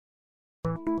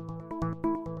This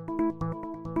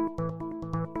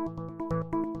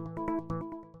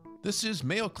is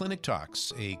Mayo Clinic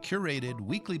Talks, a curated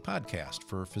weekly podcast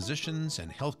for physicians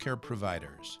and healthcare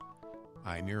providers.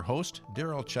 I'm your host,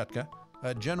 Daryl Chutka,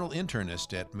 a general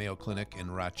internist at Mayo Clinic in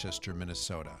Rochester,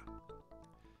 Minnesota.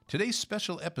 Today's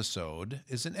special episode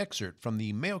is an excerpt from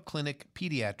the Mayo Clinic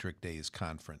Pediatric Days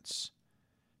Conference.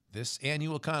 This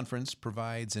annual conference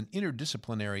provides an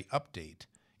interdisciplinary update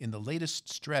in the latest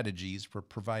strategies for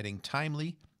providing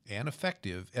timely and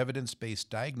effective evidence-based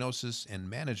diagnosis and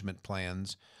management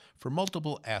plans for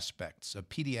multiple aspects of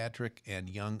pediatric and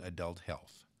young adult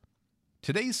health.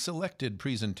 Today's selected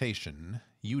presentation,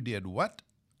 You Did What?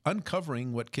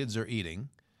 Uncovering What Kids Are Eating,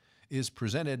 is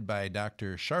presented by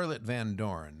Dr. Charlotte Van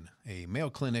Doorn, a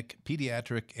Mayo Clinic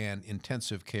pediatric and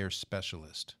intensive care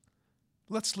specialist.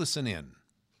 Let's listen in.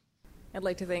 I'd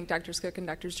like to thank Drs. Cook and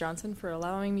Drs. Johnson for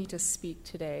allowing me to speak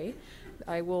today.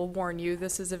 I will warn you,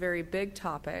 this is a very big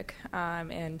topic,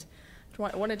 and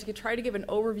I wanted to try to give an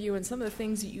overview and some of the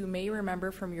things that you may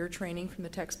remember from your training from the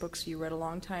textbooks you read a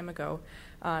long time ago,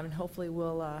 and hopefully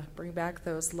we'll bring back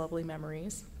those lovely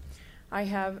memories. I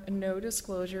have no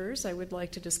disclosures. I would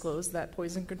like to disclose that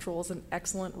poison control is an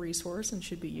excellent resource and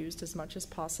should be used as much as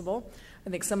possible. I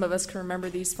think some of us can remember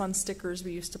these fun stickers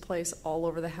we used to place all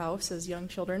over the house as young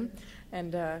children,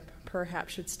 and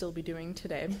perhaps should still be doing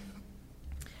today.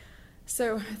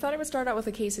 So I thought I would start out with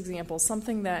a case example,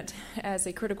 something that as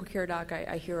a critical care doc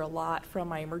I hear a lot from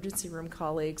my emergency room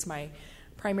colleagues, my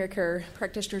primary care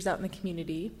practitioners out in the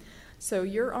community. So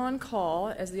you're on call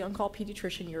as the on-call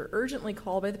pediatrician. You're urgently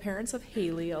called by the parents of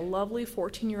Haley, a lovely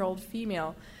 14-year-old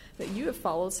female that you have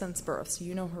followed since birth, so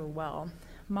you know her well.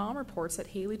 Mom reports that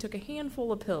Haley took a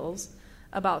handful of pills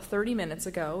about 30 minutes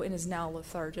ago and is now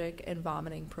lethargic and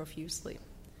vomiting profusely.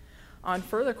 On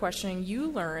further questioning, you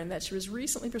learn that she was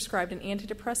recently prescribed an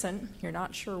antidepressant, you're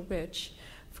not sure which,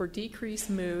 for decreased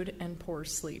mood and poor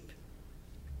sleep.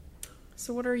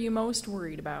 So what are you most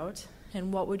worried about?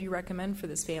 And what would you recommend for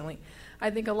this family?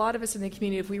 I think a lot of us in the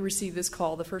community, if we receive this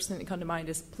call, the first thing that comes to mind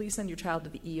is please send your child to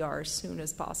the ER as soon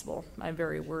as possible. I'm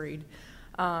very worried.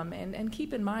 And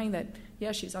keep in mind that,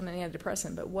 yeah, she's on an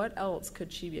antidepressant, but what else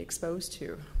could she be exposed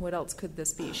to? What else could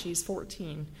this be? She's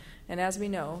 14. And as we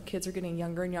know, kids are getting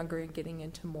younger and younger and getting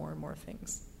into more and more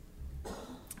things.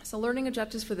 So learning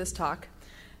objectives for this talk.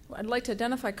 I'd like to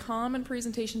identify common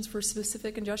presentations for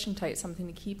specific ingestion types, something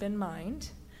to keep in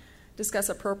mind. Discuss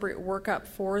appropriate workup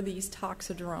for these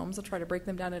toxidromes. I'll try to break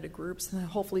them down into groups and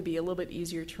hopefully be a little bit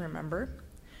easier to remember.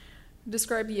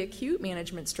 Describe the acute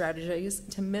management strategies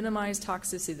to minimize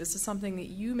toxicity. This is something that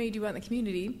you may do out in the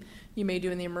community, you may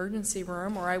do in the emergency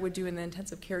room, or I would do in the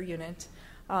intensive care unit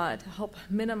to help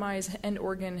minimize end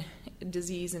organ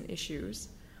disease and issues.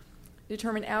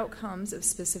 Determine outcomes of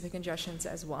specific ingestions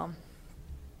as well.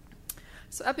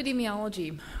 So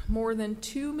epidemiology, more than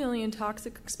 2 million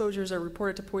toxic exposures are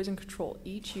reported to poison control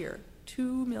each year.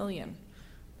 2 million.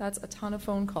 That's a ton of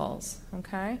phone calls,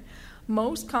 okay?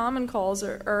 Most common calls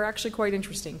are actually quite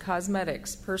interesting.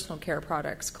 Cosmetics, personal care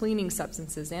products, cleaning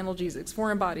substances, analgesics,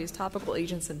 foreign bodies, topical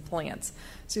agents, and plants.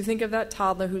 So you think of that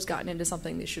toddler who's gotten into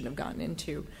something they shouldn't have gotten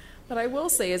into. But I will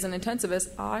say, as an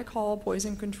intensivist, I call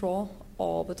poison control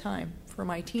all the time. For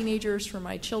my teenagers, for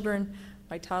my children,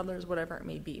 my toddlers, whatever it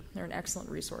may be. They're an excellent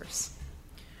resource.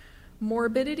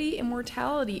 Morbidity and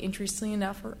mortality, interestingly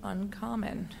enough, are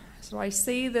uncommon. So I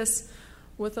say this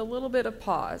with a little bit of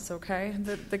pause, okay?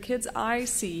 The kids I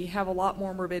see have a lot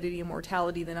more morbidity and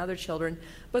mortality than other children,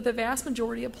 but the vast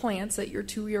majority of plants that your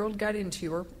 2-year-old got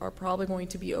into are probably going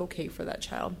to be okay for that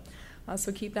child.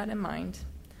 So keep that in mind.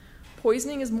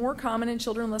 Poisoning is more common in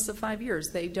children less than 5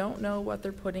 years. They don't know what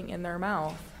they're putting in their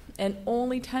mouth. And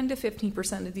only 10 to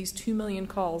 15% of these 2 million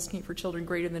calls came for children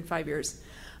greater than 5 years.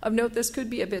 Of note, this could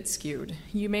be a bit skewed.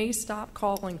 You may stop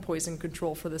calling poison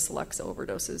control for the Celexa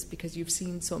overdoses because you've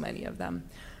seen so many of them.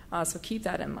 So keep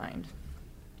that in mind.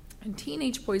 And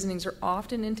teenage poisonings are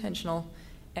often intentional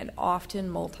and often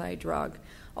multi-drug.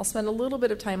 I'll spend a little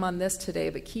bit of time on this today,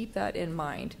 but keep that in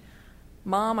mind.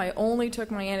 Mom, I only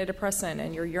took my antidepressant,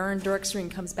 and your urine direct stream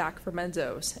comes back for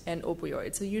benzos and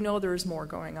opioids. So you know there's more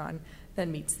going on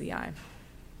than meets the eye.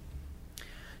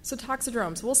 So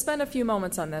toxidromes, we'll spend a few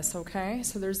moments on this, okay?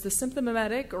 So there's the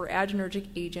symptomatic or adrenergic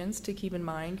agents to keep in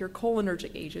mind, your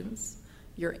cholinergic agents,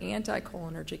 your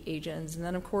anticholinergic agents, and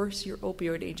then, of course, your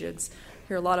opioid agents.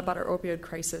 Hear a lot about our opioid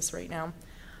crisis right now.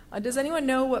 Does anyone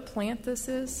know what plant this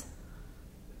is?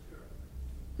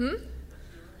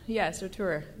 Yes,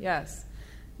 Datura, yes.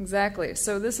 Exactly.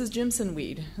 So this is Jimson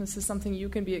weed. This is something you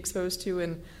can be exposed to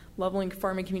in lovely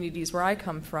farming communities where I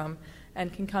come from.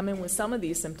 and can come in with some of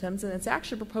these symptoms, and it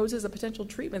actually proposes a potential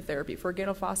treatment therapy for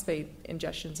organophosphate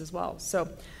ingestions as well. So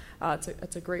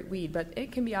it's a great weed, but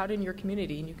it can be out in your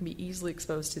community, and you can be easily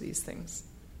exposed to these things.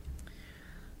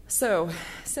 So,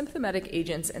 symptomatic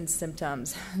agents and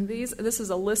symptoms. This is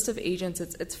a list of agents.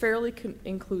 It's fairly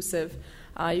inclusive.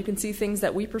 You can see things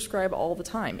that we prescribe all the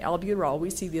time. Albuterol, we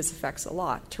see these effects a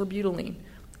lot. Terbutaline,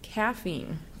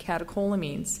 caffeine,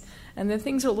 catecholamines, and then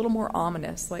things are a little more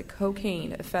ominous, like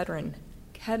cocaine, ephedrine,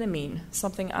 ketamine,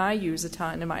 something I use a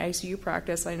ton in my ICU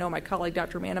practice. I know my colleague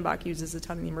Dr. Manenbach uses a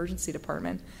ton in the emergency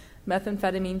department.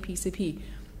 Methamphetamine, PCP.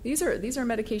 These are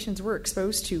medications we're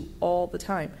exposed to all the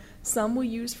time. Some we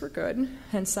use for good,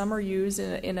 and some are used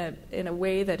in a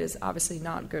way that is obviously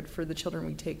not good for the children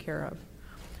we take care of.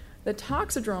 The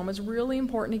toxidrome is really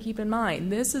important to keep in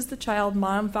mind. This is the child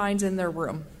mom finds in their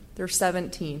room. They're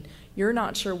 17. You're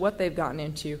not sure what they've gotten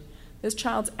into. This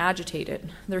child's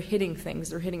agitated. They're hitting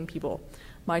things. They're hitting people.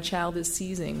 My child is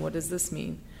seizing. What does this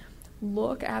mean?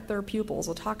 Look at their pupils.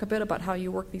 We'll talk a bit about how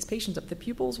you work these patients up. The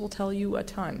pupils will tell you a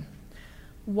ton.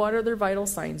 What are their vital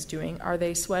signs doing? Are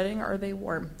they sweating? Are they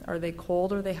warm? Are they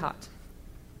cold? Are they hot?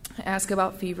 Ask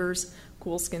about fevers,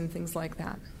 cool skin, things like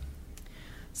that.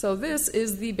 So this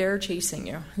is the bear chasing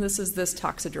you. This is this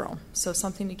toxidrome. So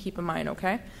something to keep in mind,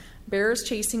 okay? Bear is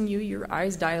chasing you, your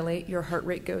eyes dilate, your heart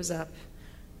rate goes up.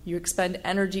 You expend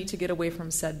energy to get away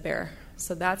from said bear.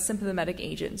 So that's symptomatic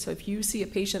agent. So if you see a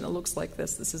patient that looks like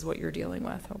this is what you're dealing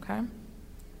with, okay?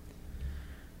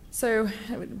 So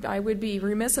I would be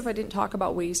remiss if I didn't talk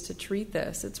about ways to treat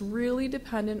this. It's really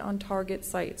dependent on target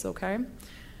sites, okay?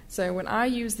 So when I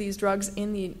use these drugs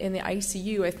in the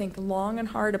ICU, I think long and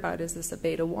hard about, is this a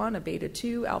beta-1, a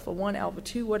beta-2, alpha-1,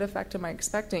 alpha-2, what effect am I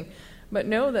expecting? But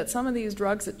know that some of these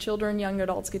drugs that children, young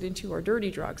adults get into are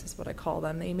dirty drugs, is what I call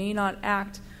them. They may not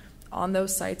act on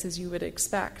those sites as you would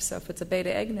expect. So if it's a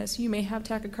beta-agonist, you may have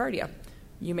tachycardia.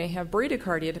 You may have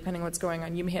bradycardia, depending on what's going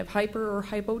on. You may have hyper or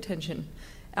hypotension.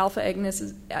 Alpha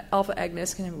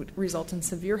agonist can result in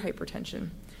severe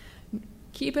hypertension.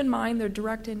 Keep in mind their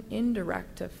direct and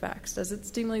indirect effects. Does it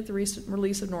stimulate the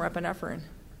release of norepinephrine?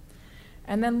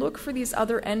 And then look for these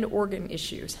other end organ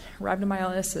issues.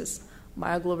 Rhabdomyolysis,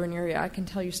 myoglobinuria. I can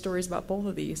tell you stories about both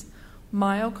of these.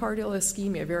 Myocardial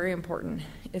ischemia, very important.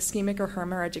 Ischemic or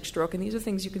hemorrhagic stroke, and these are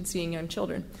things you can see in young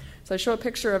children. So I show a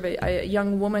picture of a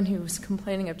young woman who's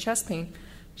complaining of chest pain.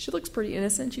 She looks pretty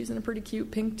innocent. She's in a pretty cute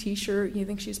pink t-shirt. You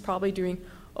think she's probably doing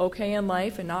okay in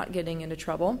life and not getting into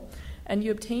trouble. And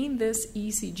you obtain this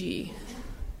ECG.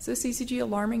 Is this ECG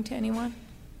alarming to anyone?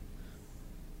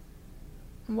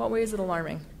 In what way is it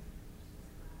alarming?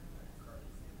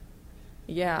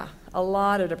 Yeah, a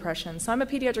lot of depression. So I'm a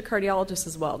pediatric cardiologist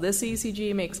as well. This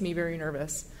ECG makes me very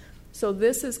nervous. So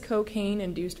this is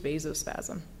cocaine-induced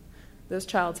vasospasm. This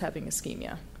child's having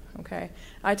ischemia. Okay,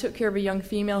 I took care of a young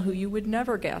female who you would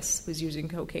never guess was using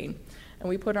cocaine, and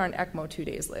we put her on ECMO 2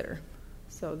 days later.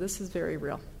 So this is very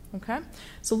real. Okay,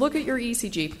 so look at your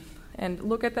ECG and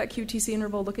look at that QTC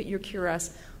interval. Look at your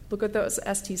QRS. Look at those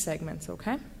ST segments.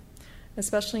 Okay,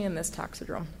 especially in this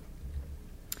toxidrome.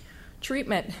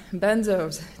 Treatment,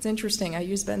 benzos. It's interesting. I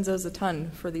use benzos a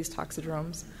ton for these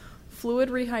toxidromes. Fluid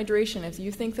rehydration. If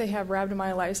you think they have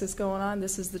rhabdomyolysis going on,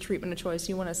 this is the treatment of choice.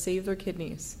 You want to save their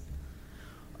kidneys.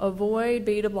 Avoid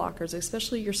beta blockers,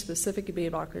 especially your specific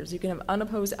beta blockers. You can have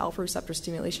unopposed alpha receptor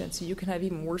stimulation, so you can have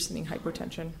even worsening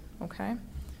hypertension, okay?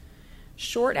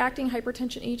 Short-acting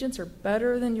hypertension agents are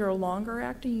better than your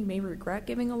longer-acting. You may regret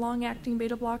giving a long-acting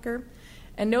beta blocker.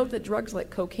 And note that drugs like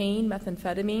cocaine,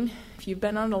 methamphetamine, if you've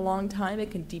been on it a long time,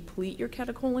 it can deplete your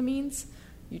catecholamines.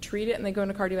 You treat it and they go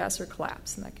into cardiovascular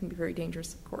collapse, and that can be very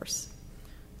dangerous, of course.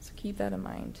 So keep that in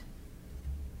mind.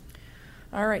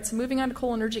 All right, so moving on to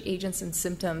cholinergic agents and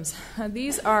symptoms.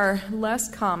 These are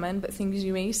less common, but things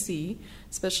you may see,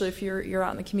 especially if you're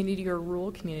out in the community or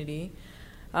rural community.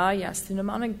 Yes, the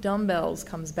mnemonic dumbbells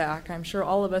comes back. I'm sure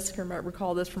all of us can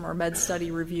recall this from our med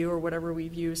study review or whatever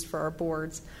we've used for our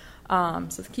boards.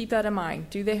 So keep that in mind.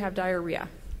 Do they have diarrhea,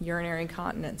 urinary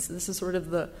incontinence? This is sort of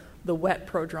the wet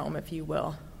prodrome, if you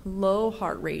will. Low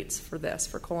heart rates for this,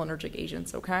 for cholinergic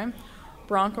agents, okay?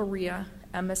 Bronchorrhea,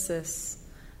 emesis.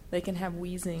 They can have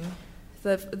wheezing.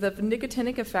 The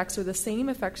nicotinic effects are the same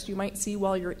effects you might see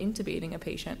while you're intubating a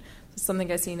patient. It's something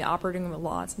I see in the operating room a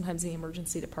lot, sometimes in the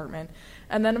emergency department.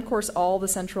 And then, of course, all the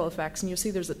central effects. And you'll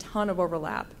see there's a ton of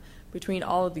overlap between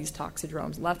all of these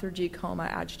toxidromes: lethargy, coma,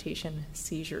 agitation,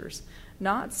 seizures.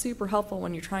 Not super helpful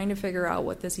when you're trying to figure out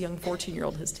what this young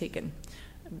 14-year-old has taken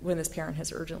when this parent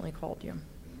has urgently called you.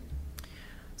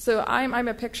 So I'm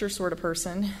a picture sort of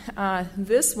person.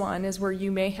 This one is where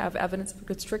you may have evidence of a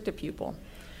constricted pupil.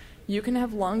 You can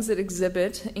have lungs that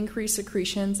exhibit increased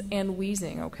secretions and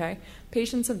wheezing, okay?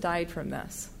 Patients have died from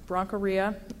this,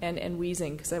 bronchorrhea and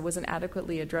wheezing, because it wasn't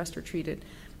adequately addressed or treated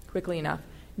quickly enough.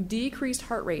 Decreased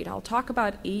heart rate. I'll talk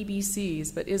about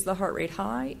ABCs, but is the heart rate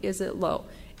high? Is it low?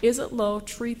 Is it low?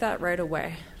 Treat that right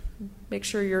away. Make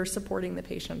sure you're supporting the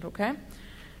patient, okay?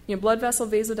 Blood vessel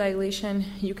vasodilation.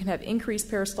 You can have increased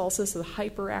peristalsis with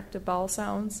hyperactive bowel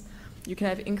sounds. You can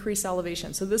have increased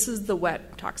salivation. So this is the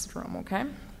wet toxidrome, okay?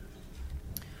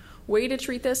 Way to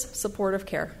treat this, supportive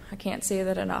care. I can't say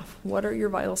that enough. What are your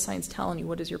vital signs telling you?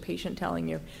 What is your patient telling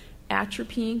you?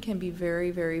 Atropine can be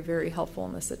very, very, very helpful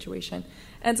in this situation.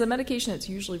 And it's a medication that's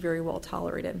usually very well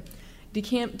tolerated.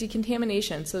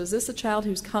 Decontamination. So is this a child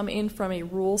who's come in from a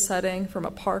rural setting, from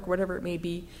a park, whatever it may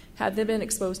be? Have they been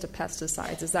exposed to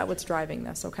pesticides? Is that what's driving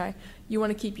this, okay? You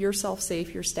want to keep yourself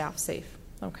safe, your staff safe,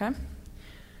 okay?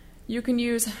 You can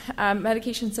use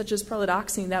medications such as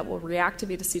pralidoxine that will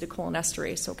reactivate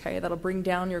acetylcholinesterase, okay? That'll bring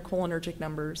down your cholinergic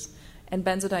numbers, and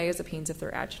benzodiazepines if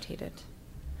they're agitated.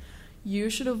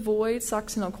 You should avoid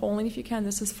succinylcholine if you can.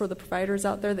 This is for the providers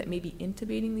out there that may be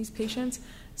intubating these patients.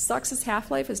 Sux's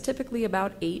half-life is typically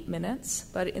about 8 minutes,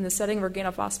 but in the setting of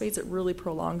organophosphates, it really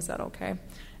prolongs that, okay?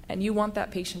 And you want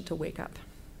that patient to wake up.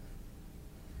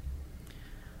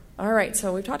 All right,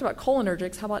 so we've talked about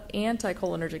cholinergics. How about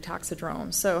anticholinergic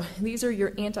toxidromes? So these are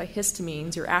your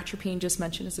antihistamines. Your atropine just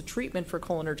mentioned is a treatment for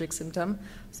cholinergic symptom,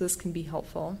 so this can be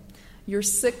helpful. Your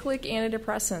cyclic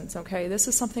antidepressants, okay, this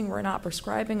is something we're not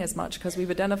prescribing as much because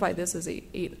we've identified this as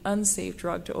an unsafe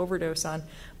drug to overdose on,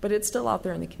 but it's still out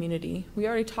there in the community. We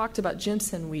already talked about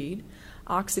ginseng weed,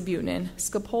 oxybutynin,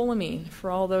 scopolamine for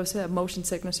all those who have motion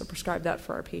sickness, or prescribe that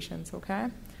for our patients, okay?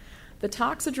 The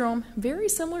toxidrome, very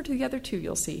similar to the other two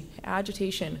you'll see,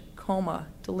 agitation, coma,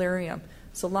 delirium,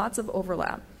 so lots of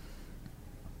overlap.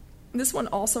 This one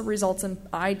also results in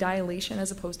eye dilation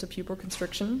as opposed to pupil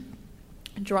constriction.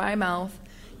 Dry mouth,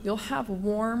 you'll have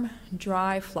warm,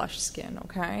 dry, flushed skin,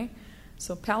 okay?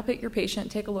 So palpate your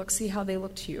patient, take a look, see how they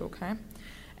look to you, okay?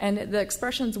 And the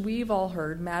expressions we've all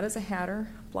heard, mad as a hatter,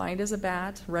 blind as a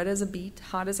bat, red as a beet,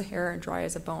 hot as a hair, and dry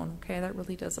as a bone, okay? That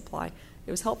really does apply.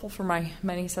 It was helpful for my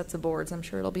many sets of boards. I'm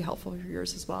sure it'll be helpful for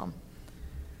yours as well.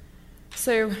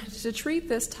 So to treat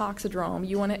this toxidrome,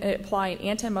 you want to apply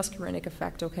an antimuscarinic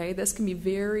effect, okay? This can be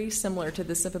very similar to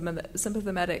the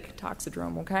sympathetic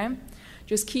toxidrome, okay?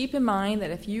 Just keep in mind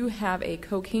that if you have a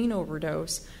cocaine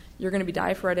overdose, you're going to be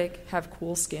diaphoretic, have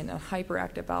cool skin, and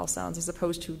hyperactive bowel sounds, as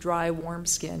opposed to dry, warm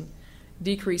skin,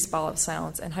 decreased bowel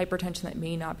sounds, and hypertension that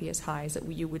may not be as high as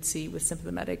that you would see with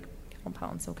sympathetic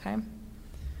compounds, okay?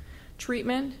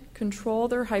 Treatment, control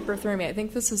their hyperthermia. I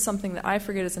think this is something that I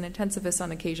forget as an intensivist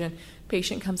on occasion.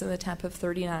 Patient comes in the temp of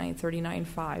 39,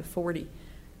 39.5, 40.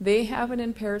 They have an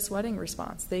impaired sweating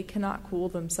response. They cannot cool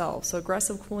themselves, so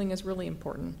aggressive cooling is really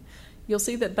important. You'll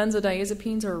see that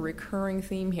benzodiazepines are a recurring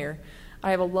theme here. I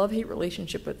have a love-hate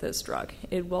relationship with this drug.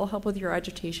 It will help with your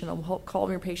agitation. It will help calm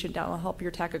your patient down. It will help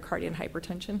your tachycardia and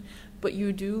hypertension. But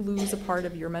you do lose a part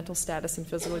of your mental status and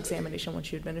physical examination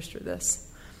once you administer this.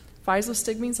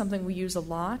 Physostigmine, something we use a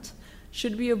lot,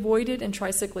 should be avoided in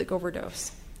tricyclic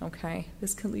overdose. Okay,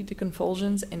 this can lead to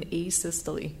convulsions and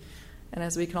asystole. And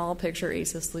as we can all picture,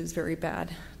 asystole is very bad,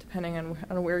 depending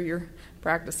on where you're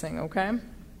practicing, okay?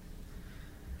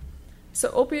 So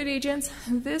opioid agents,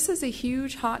 this is a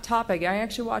huge hot topic. I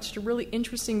actually watched a really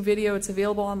interesting video. It's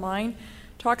available online.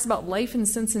 It talks about life in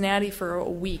Cincinnati for a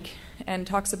week and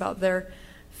talks about their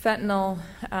fentanyl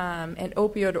and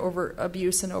opioid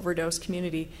abuse and overdose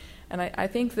community. And I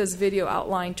think this video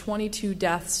outlined 22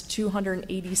 deaths,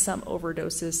 280-some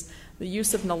overdoses, the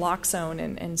use of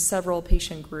naloxone in several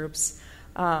patient groups,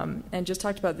 and just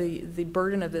talked about the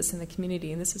burden of this in the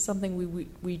community. And this is something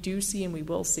we do see and we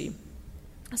will see.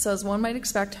 So as one might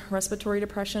expect, respiratory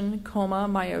depression, coma,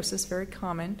 meiosis, very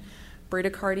common,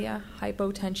 bradycardia,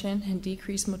 hypotension, and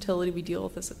decreased motility. We deal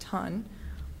with this a ton.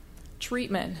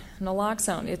 Treatment,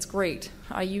 naloxone, it's great.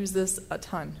 I use this a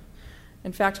ton.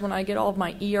 In fact, when I get all of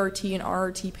my ERT and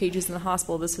RRT pages in the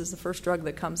hospital, this is the first drug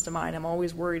that comes to mind. I'm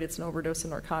always worried it's an overdose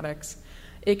of narcotics.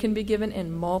 It can be given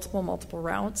in multiple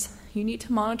routes. You need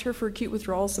to monitor for acute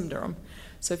withdrawal syndrome.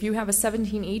 So if you have a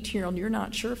 17, 18-year-old, you're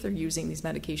not sure if they're using these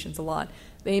medications a lot,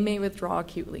 they may withdraw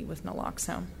acutely with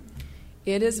naloxone.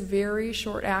 It is very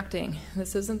short-acting.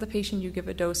 This isn't the patient you give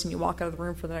a dose and you walk out of the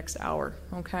room for the next hour,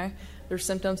 okay? Their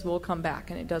symptoms will come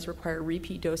back, and it does require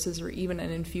repeat doses or even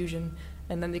an infusion,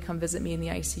 and then they come visit me in the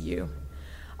ICU.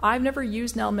 I've never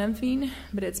used nalmefene,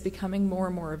 but it's becoming more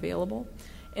and more available.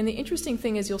 And the interesting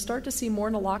thing is you'll start to see more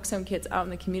naloxone kits out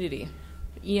in the community,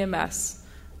 EMS,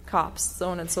 cops, so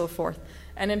on and so forth.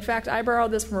 And in fact, I borrowed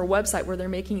this from a website where they're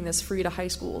making this free to high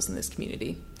schools in this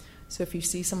community. So if you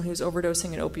see someone who's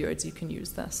overdosing in opioids, you can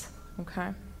use this,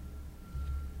 okay?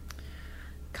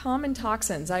 Common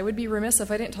toxins. I would be remiss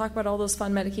if I didn't talk about all those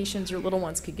fun medications your little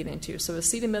ones could get into. So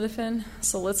acetaminophen,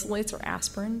 salicylates or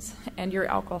aspirins, and your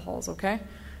alcohols, okay?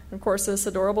 And of course, this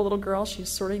adorable little girl, she's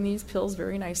sorting these pills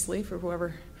very nicely for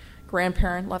whoever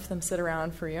grandparent left them sit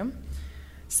around for you.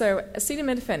 So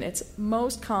acetaminophen, it's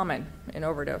most common in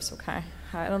overdose, okay?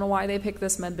 I don't know why they pick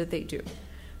this med, but they do.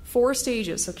 4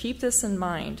 stages, so keep this in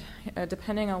mind,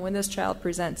 depending on when this child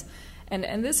presents.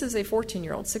 And this is a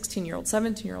 14-year-old, 16-year-old,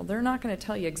 17-year-old. They're not going to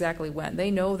tell you exactly when.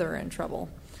 They know they're in trouble.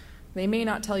 They may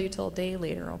not tell you till a day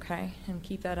later, okay? And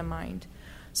keep that in mind.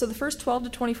 So the first 12 to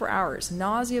 24 hours,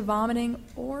 nausea, vomiting,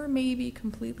 or maybe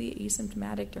completely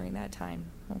asymptomatic during that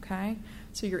time, okay?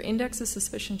 So your index of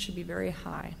suspicion should be very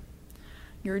high.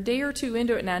 You're a day or two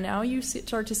into it now you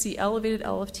start to see elevated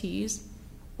LFTs,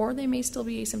 or they may still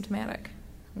be asymptomatic,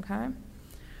 okay?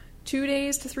 2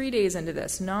 days to 3 days into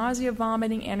this, nausea,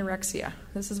 vomiting, anorexia.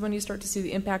 This is when you start to see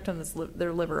the impact on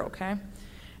their liver, okay?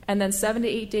 And then 7 to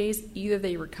 8 days, either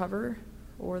they recover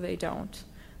or they don't.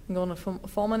 And going to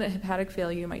fulminant hepatic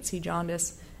failure, you might see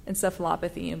jaundice,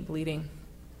 encephalopathy, and bleeding.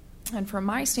 And from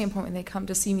my standpoint, when they come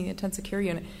to see me in the intensive care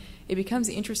unit, it becomes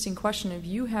the interesting question if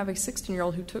you have a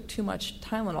 16-year-old who took too much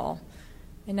Tylenol,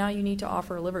 and now you need to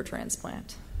offer a liver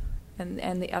transplant,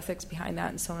 and the ethics behind that,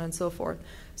 and so on and so forth.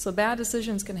 So bad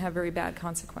decisions can have very bad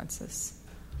consequences.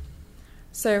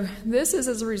 So this is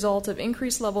as a result of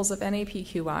increased levels of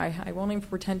NAPQI. I won't even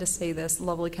pretend to say this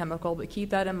lovely chemical, but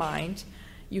keep that in mind.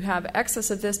 You have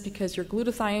excess of this because your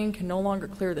glutathione can no longer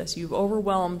clear this. You've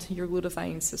overwhelmed your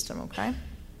glutathione system, okay?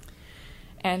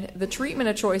 And the treatment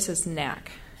of choice is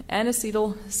NAC,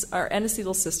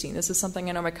 N-acetylcysteine. This is something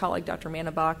I know my colleague, Dr.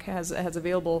 Manabach, has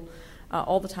available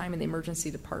all the time in the emergency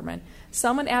department.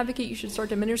 Some would advocate you should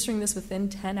start administering this within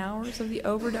 10 hours of the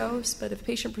overdose, but if a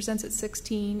patient presents at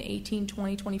 16, 18,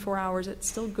 20, 24 hours, it's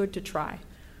still good to try,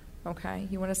 okay?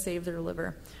 You want to save their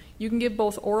liver. You can give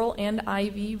both oral and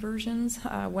IV versions.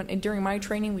 During my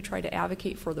training, we try to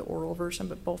advocate for the oral version,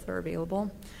 but both are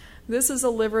available. This is a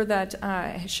liver that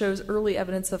shows early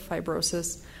evidence of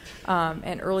fibrosis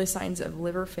and early signs of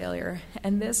liver failure.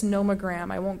 And this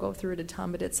nomogram, I won't go through it a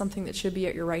ton, but it's something that should be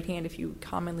at your right hand if you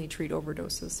commonly treat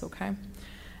overdoses, okay?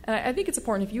 And I think it's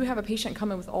important, if you have a patient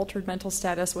come in with altered mental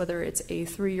status, whether it's a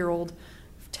 3-year-old,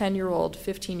 10-year-old,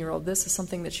 15-year-old, this is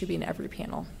something that should be in every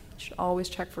panel. You should always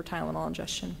check for Tylenol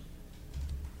ingestion.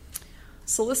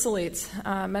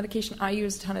 Salicylates, medication I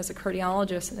use a ton as a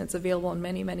cardiologist, and it's available in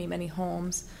many, many, many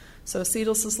homes. So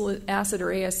acetylsalicylate acid,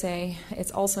 or ASA,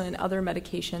 it's also in other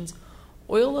medications.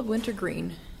 Oil of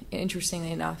wintergreen,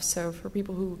 interestingly enough. So for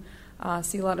people who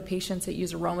see a lot of patients that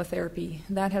use aromatherapy,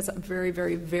 that has a very,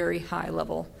 very, very high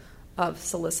level of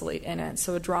salicylate in it.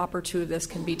 So a drop or two of this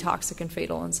can be toxic and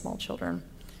fatal in small children.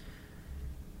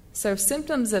 So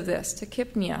symptoms of this: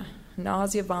 tachypnea,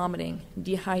 nausea, vomiting,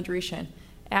 dehydration.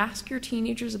 Ask your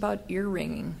teenagers about ear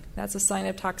ringing. That's a sign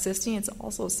of toxicity. It's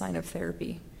also a sign of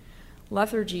therapy.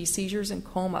 Lethargy, seizures, and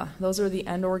coma. Those are the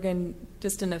end organ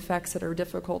distant effects that are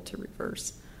difficult to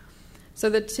reverse. So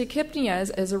the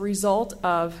tachypnea is a result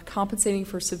of compensating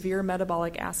for severe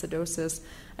metabolic acidosis.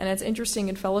 And it's interesting,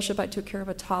 in fellowship I took care of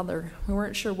a toddler. We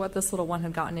weren't sure what this little one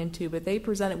had gotten into, but they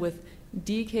presented with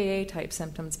DKA-type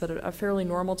symptoms, but a fairly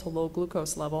normal to low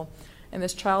glucose level. And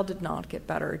this child did not get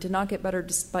better. It did not get better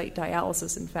despite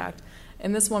dialysis, in fact.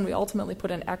 And this one, we ultimately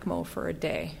put in ECMO for a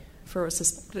day for a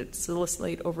suspected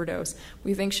salicylate overdose.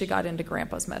 We think she got into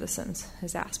Grandpa's medicines,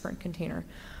 his aspirin container.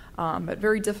 But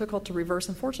very difficult to reverse.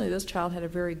 Unfortunately, this child had a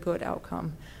very good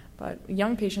outcome. But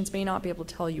young patients may not be able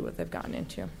to tell you what they've gotten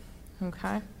into.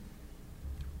 Okay?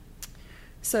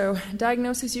 So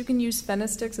diagnosis, you can use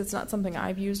Phenastix. It's not something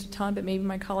I've used a ton, but maybe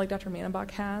my colleague, Dr.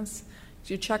 Manabach, has.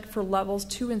 You check for levels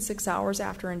 2 and 6 hours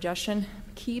after ingestion.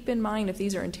 Keep in mind, if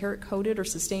these are enteric-coated or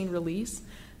sustained release,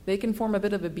 they can form a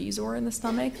bit of a bezoar in the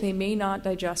stomach. They may not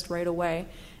digest right away,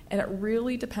 and it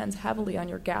really depends heavily on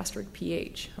your gastric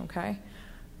pH, okay?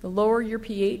 The lower your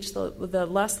pH, the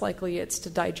less likely it's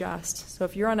to digest. So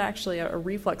if you're on actually a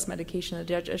reflux medication, the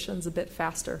digestion's a bit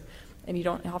faster, and you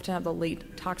don't have to have the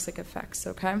late toxic effects,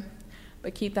 okay?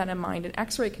 But keep that in mind. An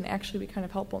X-ray can actually be kind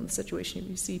of helpful in the situation if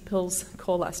you see pills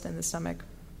coalesced in the stomach.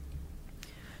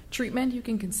 Treatment, you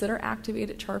can consider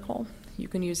activated charcoal. You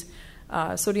can use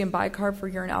sodium bicarb for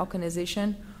urine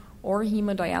alkalization or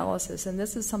hemodialysis. And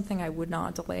this is something I would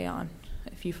not delay on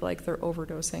if you feel like they're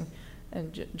overdosing.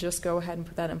 And just go ahead and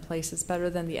put that in place. It's better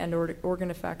than the end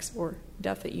organ effects or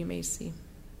death that you may see.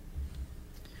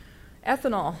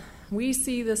 Ethanol. We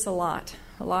see this a lot.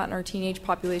 a lot in our teenage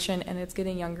population, and it's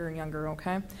getting younger and younger,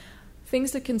 okay?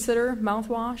 Things to consider: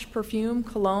 mouthwash, perfume,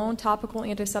 cologne, topical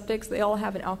antiseptics, they all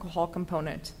have an alcohol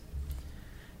component.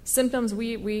 Symptoms,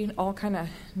 we all kind of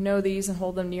know these and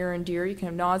hold them near and dear. You can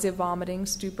have nausea, vomiting,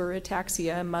 stupor,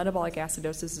 ataxia, metabolic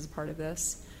acidosis is part of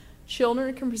this.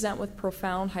 Children can present with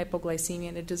profound hypoglycemia,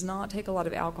 and it does not take a lot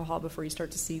of alcohol before you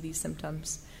start to see these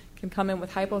symptoms. Can come in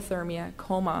with hypothermia,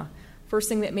 coma. First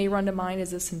thing that may run to mind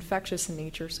is this infectious in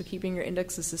nature, so keeping your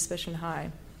index of suspicion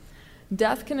high.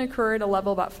 Death can occur at a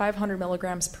level about 500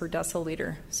 milligrams per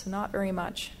deciliter, so not very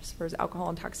much as far as alcohol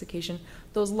intoxication.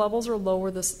 Those levels are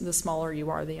lower the smaller you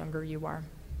are, the younger you are.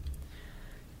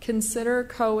 Consider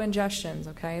co-ingestions,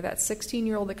 okay? That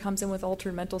 16-year-old that comes in with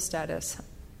altered mental status,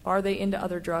 are they into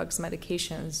other drugs,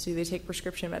 medications? Do they take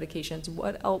prescription medications?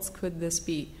 What else could this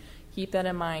be? Keep that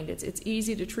in mind. It's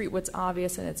easy to treat what's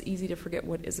obvious, and it's easy to forget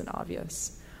what isn't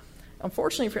obvious.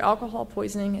 Unfortunately, for alcohol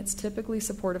poisoning, it's typically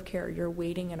supportive care. You're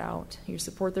waiting it out. You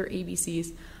support their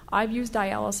ABCs. I've used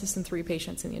dialysis in 3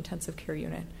 patients in the intensive care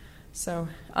unit. So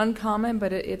uncommon,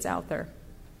 but it's out there.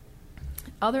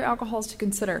 Other alcohols to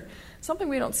consider. Something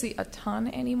we don't see a ton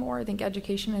anymore. I think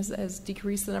education has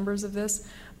decreased the numbers of this,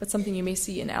 but something you may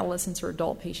see in adolescents or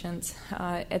adult patients.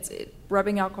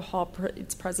 Rubbing alcohol,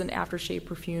 it's present aftershave,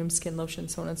 perfume, skin lotion,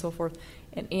 so on and so forth,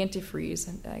 and antifreeze.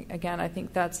 And again, I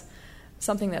think that's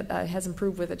something that has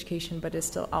improved with education but is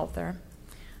still out there.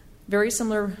 Very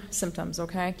similar symptoms,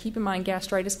 okay? Keep in mind,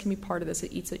 gastritis can be part of this.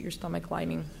 It eats at your stomach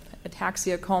lining.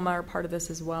 Ataxia, coma are part of this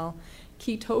as well.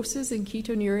 Ketosis and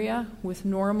ketonuria with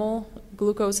normal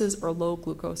glucoses or low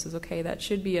glucoses, okay? That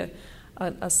should be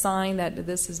a sign that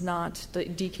this is not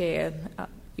DKA,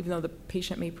 even though the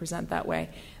patient may present that way.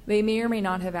 They may or may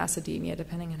not have acidemia,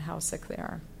 depending on how sick they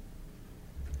are.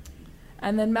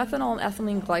 And then methanol and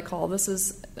ethylene glycol. This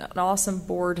is an awesome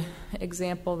board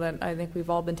example that I think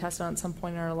we've all been tested on at some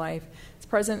point in our life. It's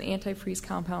present in antifreeze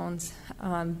compounds.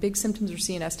 Big symptoms are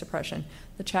CNS depression.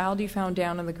 The child you found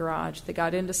down in the garage, they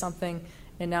got into something,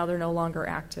 and now they're no longer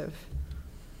active.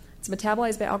 It's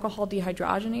metabolized by alcohol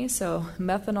dehydrogenase, so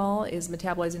methanol is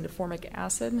metabolized into formic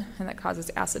acid, and that causes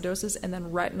acidosis, and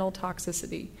then retinal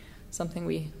toxicity, something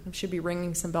we should be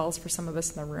ringing some bells for some of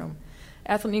us in the room.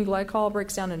 Ethylene glycol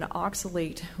breaks down into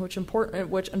oxalate, which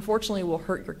unfortunately will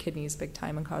hurt your kidneys big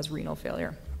time and cause renal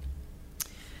failure.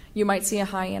 You might see a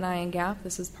high anion gap.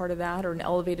 This is part of that, or an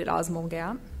elevated osmolar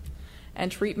gap.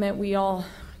 And treatment, we all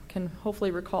can hopefully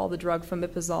recall the drug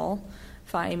famotidine,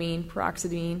 thiamine,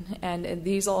 paroxetine, and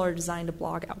these all are designed to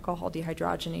block alcohol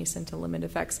dehydrogenase and to limit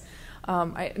effects.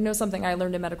 I know something I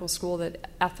learned in medical school,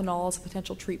 that ethanol is a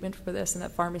potential treatment for this, and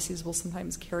that pharmacies will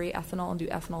sometimes carry ethanol and do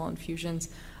ethanol infusions.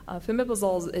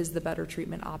 Famotidine is the better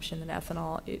treatment option than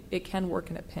ethanol. It can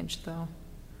work in a pinch, though.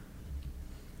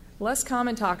 Less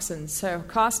common toxins. So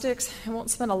caustics, I won't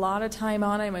spend a lot of time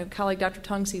on it. My colleague Dr.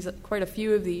 Tung sees quite a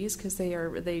few of these because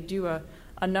they do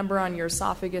a number on your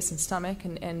esophagus and stomach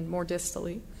and more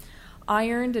distally.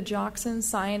 Iron, digoxin,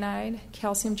 cyanide,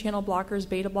 calcium channel blockers,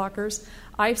 beta blockers.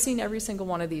 I've seen every single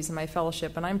one of these in my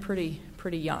fellowship, and I'm pretty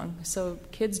young. So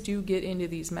kids do get into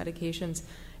these medications.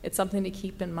 It's something to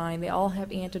keep in mind. They all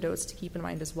have antidotes to keep in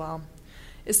mind as well.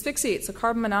 Asphyxiate, so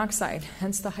carbon monoxide,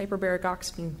 hence the hyperbaric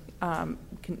oxygen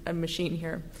machine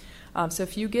here. So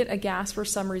if you get a gas for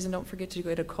some reason, don't forget to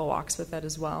get a co-ox with that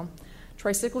as well.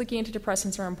 Tricyclic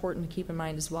antidepressants are important to keep in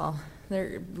mind as well.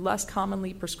 They're less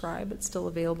commonly prescribed, but still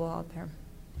available out there.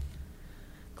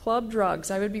 Club drugs.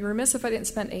 I would be remiss if I didn't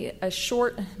spend a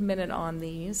short minute on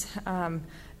these.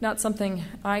 Not something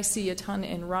I see a ton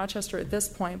in Rochester at this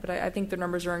point, but I think the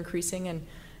numbers are increasing,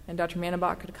 and Dr.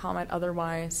 Manenbach could comment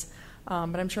otherwise.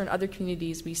 But I'm sure in other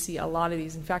communities we see a lot of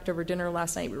these. In fact, over dinner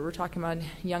last night we were talking about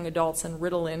young adults and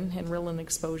Ritalin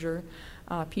exposure,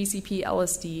 PCP,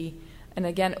 LSD, and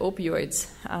again, opioids.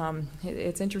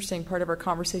 It's interesting, part of our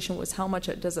conversation was how much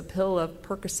does a pill of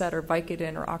Percocet or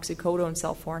Vicodin or oxycodone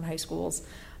sell for in high schools.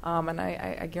 And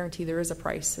I guarantee there is a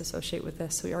price associated with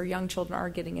this. So our young children are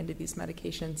getting into these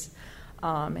medications,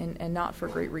 and not for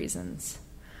great reasons.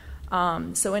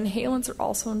 So inhalants are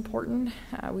also important.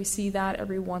 We see that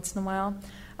every once in a while.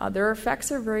 Their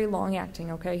effects are very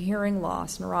long-acting, okay? Hearing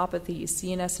loss, neuropathy,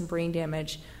 CNS and brain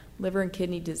damage, liver and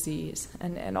kidney disease.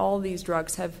 And all of these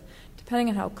drugs have, depending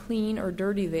on how clean or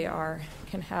dirty they are,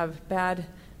 can have bad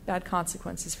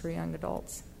consequences for young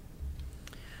adults.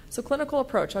 So clinical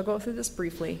approach, I'll go through this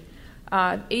briefly.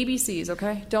 ABCs,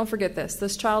 okay? Don't forget this.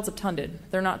 This child's obtunded.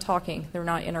 They're not talking. They're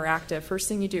not interactive. First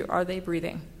thing you do, are they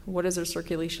breathing? What is their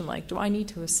circulation like? Do I need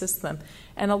to assist them?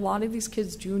 And a lot of these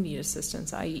kids do need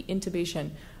assistance, i.e.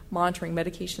 intubation, monitoring,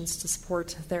 medications to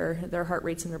support their heart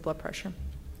rates and their blood pressure.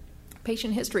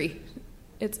 Patient history.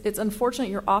 It's unfortunate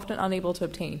you're often unable to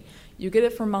obtain. You get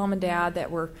it from mom and dad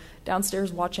that were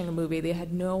downstairs watching a movie. They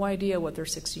had no idea what their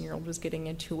 16-year-old was getting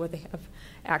into, what they have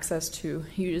access to.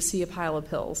 You just see a pile of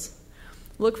pills.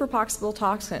 Look for possible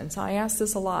toxins. I ask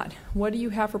this a lot. What do you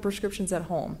have for prescriptions at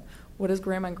home? What does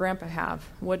grandma and grandpa have?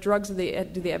 What drugs do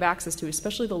they have access to,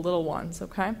 especially the little ones,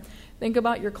 okay? Think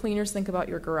about your cleaners, think about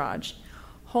your garage.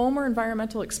 Home or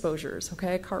environmental exposures,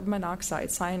 okay? Carbon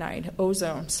monoxide, cyanide,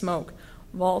 ozone, smoke,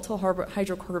 volatile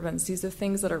hydrocarbons. These are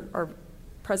things that are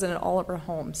present in all of our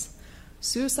homes.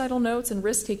 Suicidal notes and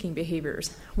risk-taking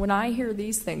behaviors. When I hear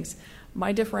these things,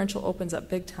 my differential opens up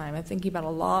big time. I'm thinking about a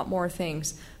lot more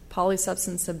things,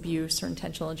 polysubstance abuse or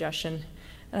intentional ingestion,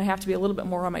 and I have to be a little bit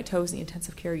more on my toes in the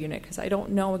intensive care unit because I don't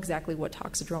know exactly what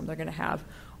toxidrome they're going to have,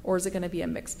 or is it going to be a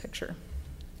mixed picture?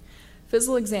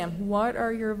 Physical exam, what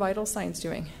are your vital signs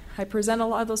doing? I present a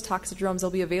lot of those toxidromes. They'll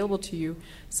be available to you.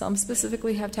 Some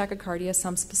specifically have tachycardia,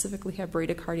 some specifically have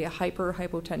bradycardia, hyper or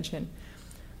hypotension.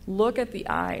 Look at the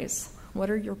eyes. What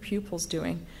are your pupils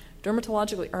doing?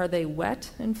 Dermatologically, are they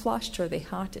wet and flushed? Are they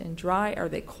hot and dry? Are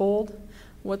they cold?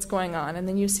 What's going on? And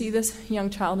then you see this young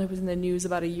child who was in the news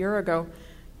about a year ago.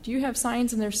 Do you have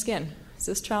signs in their skin? Does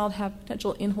this child have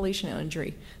potential inhalation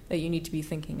injury that you need to be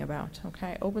thinking about?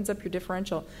 Okay, opens up your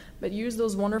differential, but use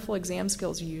those wonderful exam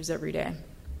skills you use every day.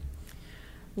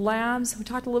 Labs, we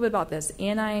talked a little bit about this,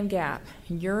 anion gap,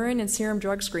 urine and serum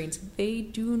drug screens, they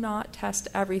do not test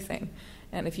everything.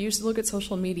 And if you look at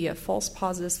social media, false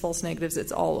positives, false negatives,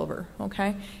 it's all over,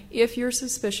 okay? If you're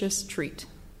suspicious, treat.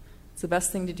 It's the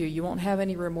best thing to do. You won't have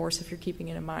any remorse if you're keeping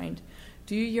it in mind.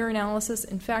 Do your analysis.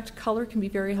 In fact, color can be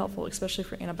very helpful, especially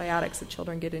for antibiotics that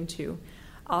children get into.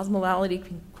 Osmolality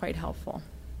can be quite helpful.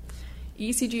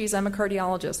 ECGs, I'm a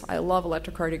cardiologist. I love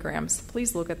electrocardiograms.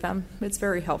 Please look at them. It's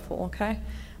very helpful, okay?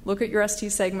 Look at your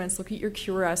ST segments. Look at your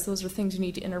QRS. Those are things you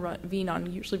need to intervene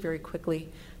on, usually very quickly.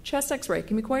 Chest x-ray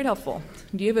can be quite helpful.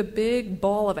 Do you have a big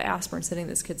ball of aspirin sitting in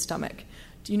this kid's stomach?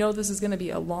 Do you know this is going to be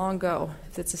a long go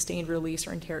if it's sustained release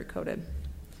or enteric-coated?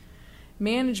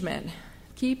 Management.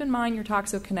 Keep in mind your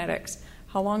toxicokinetics,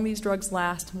 how long these drugs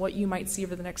last, what you might see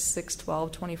over the next 6,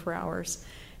 12, 24 hours.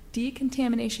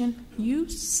 Decontamination,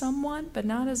 use somewhat, but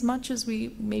not as much as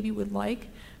we maybe would like.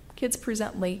 Kids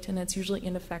present late, and it's usually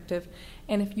ineffective.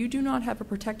 And if you do not have a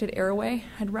protected airway,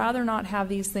 I'd rather not have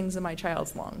these things in my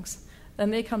child's lungs. Then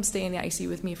they come stay in the ICU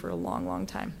with me for a long, long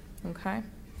time, okay?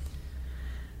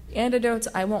 Antidotes,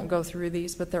 I won't go through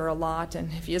these, but there are a lot. And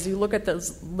as you look at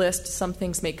this list, some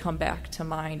things may come back to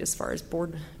mind as far as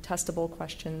board testable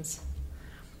questions.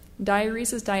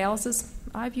 Diuresis, dialysis,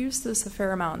 I've used this a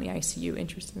fair amount in the ICU,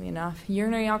 interestingly enough.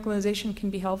 Urinary alkalization can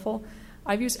be helpful.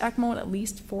 I've used ECMO in at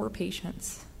least 4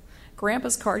 patients.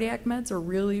 Grandpa's cardiac meds are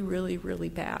really, really, really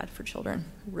bad for children,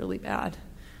 really bad.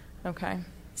 Okay,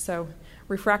 so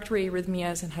refractory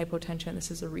arrhythmias and hypotension, this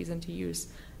is a reason to use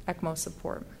ECMO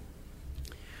support.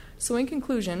 So in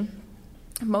conclusion,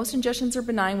 most ingestions are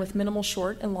benign with minimal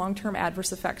short and long-term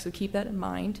adverse effects, so keep that in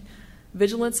mind.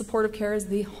 Vigilant supportive care is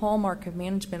the hallmark of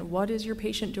management. What is your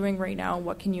patient doing right now?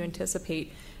 What can you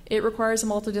anticipate? It requires a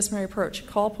multidisciplinary approach.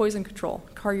 Call poison control.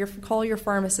 Call your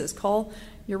pharmacist. Call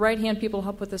your right-hand people to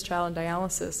help with this child in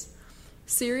dialysis.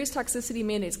 Serious toxicity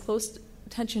mandates close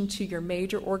attention to your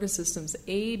major organ systems,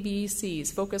 A, B,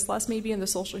 Cs. Focus less maybe on the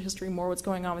social history, more what's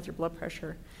going on with your blood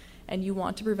pressure. And you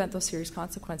want to prevent those serious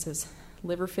consequences,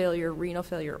 liver failure, renal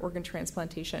failure, organ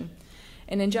transplantation.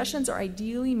 And ingestions are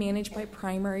ideally managed by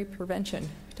primary prevention.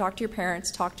 Talk to your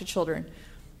parents, talk to children.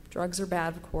 Drugs are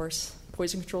bad, of course.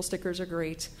 Poison control stickers are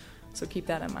great, so keep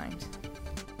that in mind.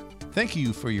 Thank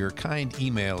you for your kind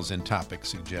emails and topic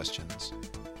suggestions.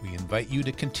 We invite you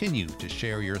to continue to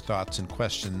share your thoughts and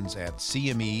questions at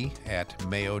cme@mayo.edu.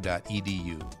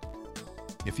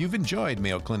 If you've enjoyed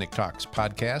Mayo Clinic Talks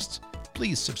podcasts,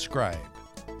 please subscribe.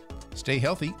 Stay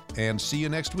healthy and see you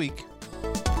next week.